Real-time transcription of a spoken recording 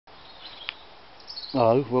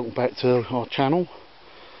Hello, welcome back to our channel.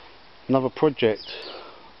 Another project.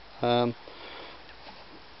 Mower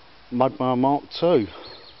Mark II.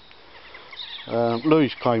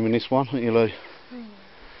 Louie's claiming this one, aren't you, Louie?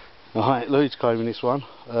 Alright, Louie's claiming this one.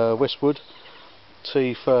 Westwood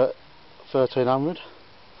T1300.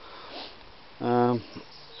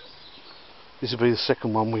 This will be the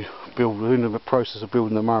second one we build. We're in the process of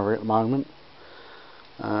building the mower at the moment.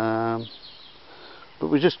 But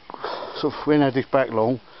we just sort of, we ain't had this back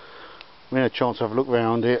long. We had a chance to have a look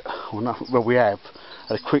around it. Well, we have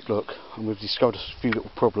had a quick look, and we've discovered a few little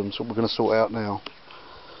problems that we're going to sort out now.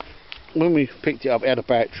 When we picked it up, it had a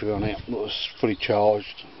battery on it. It was fully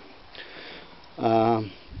charged. But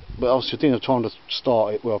obviously, I didn't have time to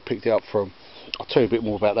start it where I picked it up from. I'll tell you a bit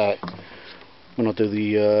more about that when I do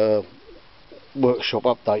the workshop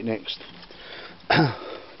update next.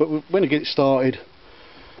 But we went to get it started,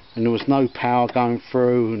 and there was no power going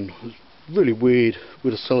through, and it was really weird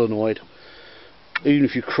with a solenoid. Even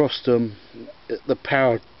if you crossed them, the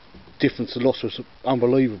power difference, the loss was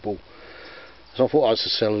unbelievable. So I thought that was a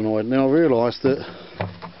solenoid. Now I realised that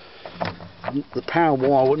the power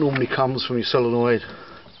wire what normally comes from your solenoid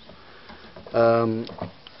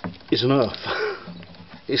is an earth.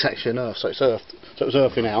 It's actually an earth, so it's earthed. So it was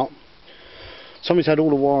earthing out. Somebody's had all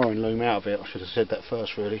the wiring loom out of it. I should have said that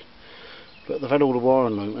first, really. But they've had all the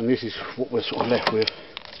wiring loom, and this is what we're sort of left with.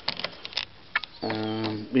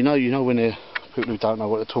 You know when they're people who don't know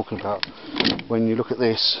what they're talking about. When you look at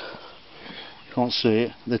this, you can't see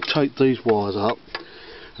it. They tape these wires up,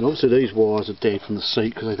 and obviously these wires are dead from the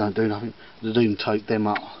seat because they don't do nothing. They even tape them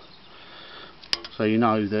up, so you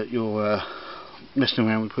know that you're messing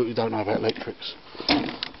around with people who don't know about electrics.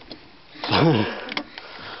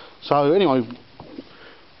 So anyway,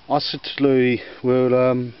 I said to Louie,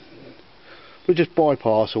 we'll just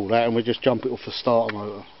bypass all that and we'll just jump it off the starter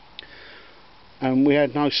motor. And we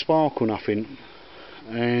had no spark or nothing.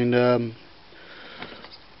 And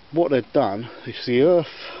what they'd done is the earth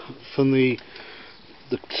from the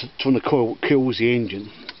coil what kills the engine,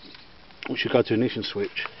 which should go to ignition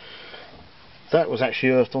switch, that was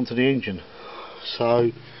actually earthed onto the engine. So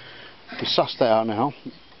we sussed that out now.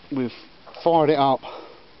 We've fired it up,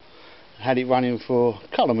 had it running for a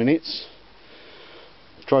couple of minutes,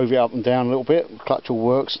 drove it up and down a little bit, clutch all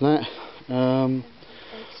works and that.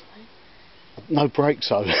 No brakes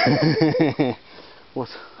though. What?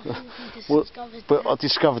 But I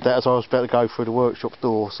discovered that as I was about to go through the workshop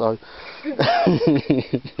door, so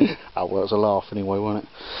oh well, it was a laugh anyway, wasn't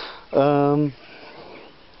it?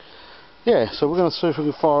 Yeah, so we're going to see if we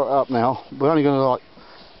can fire it up now. We're only going to like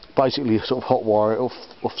basically sort of hot wire it off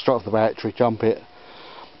straight off the battery, jump it,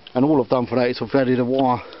 and all I've done for that is I've added a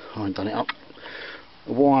wire. I haven't done it up.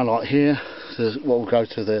 A wire like here, so what will go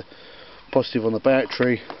to the positive on the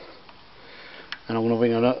battery, and I'm going to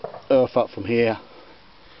bring an earth up from here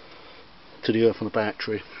to the earth on the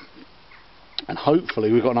battery, and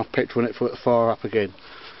hopefully we've got enough petrol in it for it to fire up again.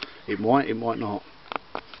 It might not.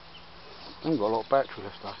 I haven't got a lot of battery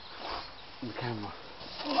left though in the camera.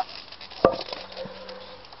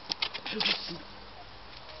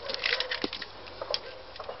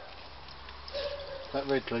 That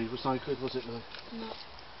red glue was no good, was it, Lou? No.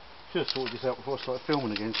 Should have sorted this out before I started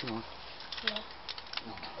filming again, shouldn't I? Yeah.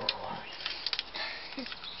 Oh, don't worry.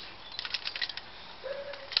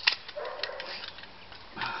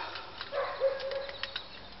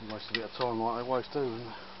 You waste a bit of time like they always do, and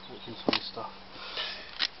watching some of this stuff.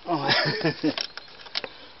 Alright.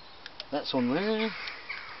 That's on there.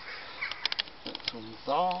 That's on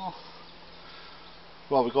there.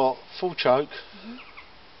 Right, we've got full choke.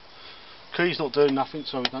 Key's not doing nothing,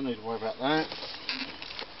 so we don't need to worry about that.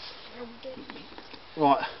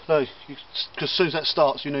 Right, Lou, because as soon as that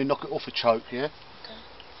starts, you need to knock it off a choke, yeah? Okay.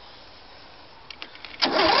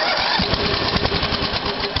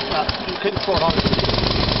 Keep the front on.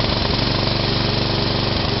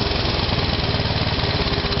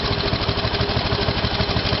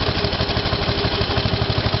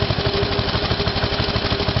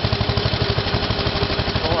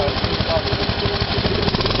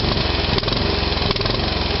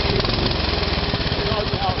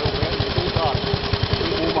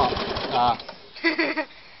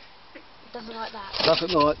 Doesn't like that.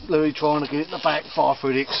 Doesn't like Louie trying to get the back far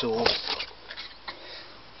through the exhaust.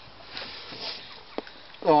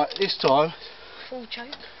 Right, this time. Full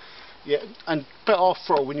choke. Yeah, and better off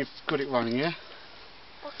throttle when you've got it running, yeah?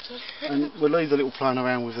 Okay. And we'll leave the little playing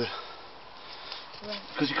around with the.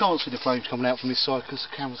 Because you can't see the flames coming out from this side because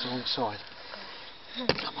the camera's the wrong side.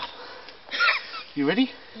 Come on. You ready?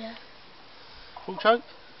 Yeah. Full choke.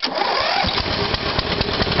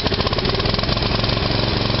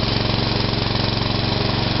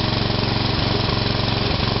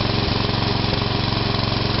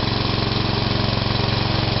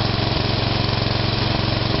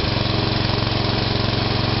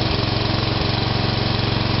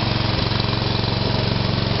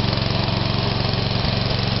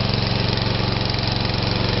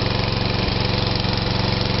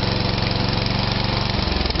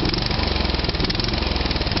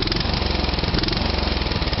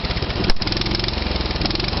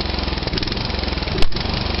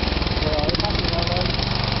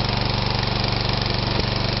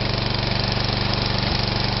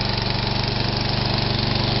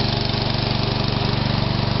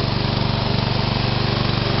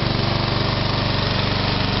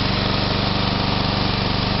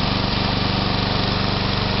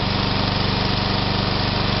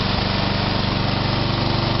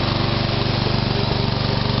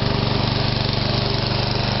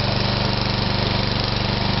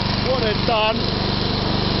 work they'd done.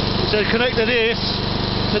 So they connected this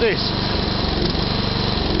to this.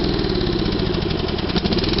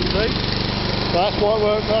 See? So that's why it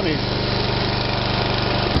weren't running.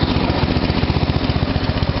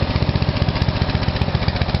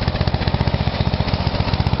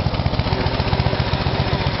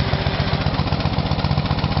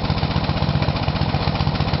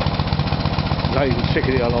 Not even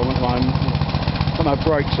ticking it along at the moment. Got no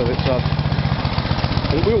brakes on it, so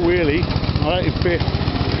it will wheelie. I let it fifth,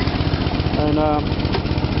 and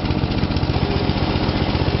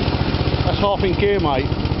that's half in gear, mate.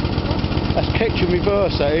 That's catch in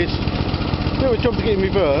reverse, that is. You ever jump to get in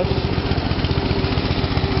reverse?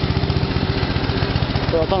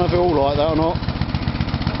 But I don't know if it's all like that or not.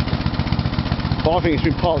 But I think it's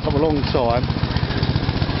been parked up a long time.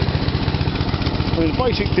 I mean, the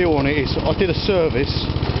basic deal on it is I did a service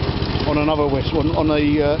on another Westwood, on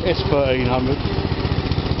the S1300,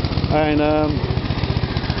 and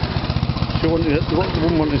the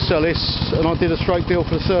woman wanted to sell this, and I did a straight deal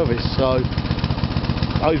for the service, so it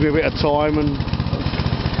owes me a bit of time and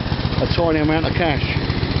a tiny amount of cash,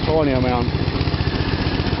 tiny amount.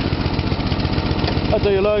 How do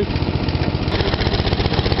you, Lou?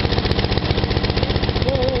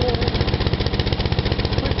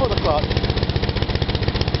 Wait for the clutch.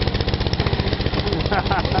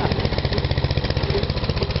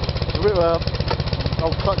 A bit of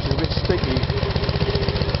old clutch is a bit sticky.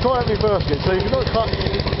 Try and reverse it. So if you've got a clutch,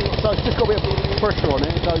 so it's just got a bit of pressure on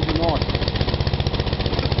it, it goes in nice.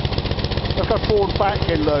 Let's go forward and back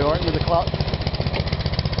in, Lou, I reckon, with the clutch.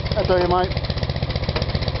 How do you, mate?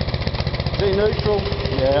 Is it neutral?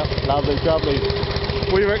 Yeah, lovely, lovely.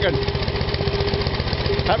 What do you reckon?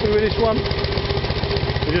 Happy with this one?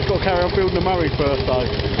 We've just got to carry on building the Mower first, though.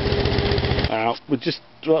 We just,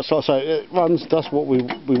 so I say, it runs, does what we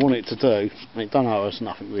want it to do. I mean, it don't owe us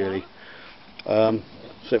nothing really.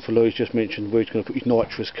 Except for Louis just mentioned where he's going to put his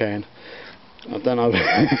nitrous can. I don't know,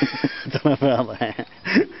 I don't know about that.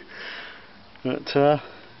 But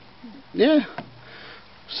yeah.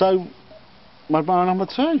 So, made Mower number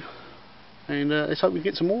 2, and let's hope we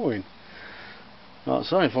get some more in. Like I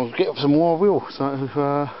say, if I get up some more, I will.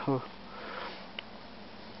 So.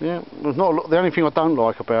 Yeah, there's not a lot. The only thing I don't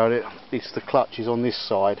like about it is the clutch is on this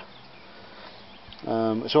side.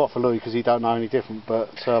 It's alright for Louis because he don't know any different,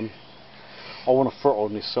 but I want a throttle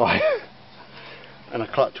on this side and a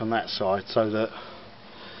clutch on that side so that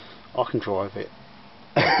I can drive it.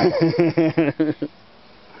 You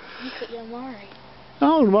got your Mower.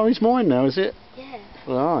 Oh, the Mower's mine now, is it? Yeah.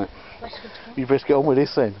 Right. Westwood. You best get on with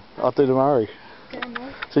this then. I'll do the Mower. Go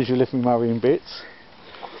on. Since you left me Mower in bits.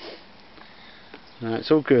 No,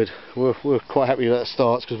 it's all good. We're quite happy that it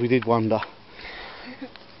starts because we did wonder.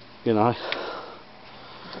 You know.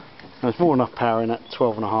 There's more than enough power in that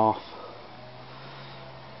 12.5.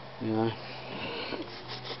 You know.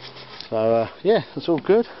 So yeah, it's all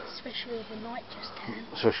good. Especially with the nitrous can.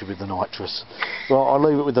 Especially with the nitrous. Right, I'll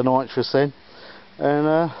leave it with the nitrous then. And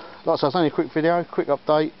like I said, it's only a quick video, quick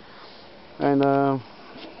update. And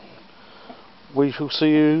we shall see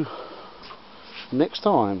you next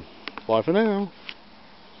time. Bye for now.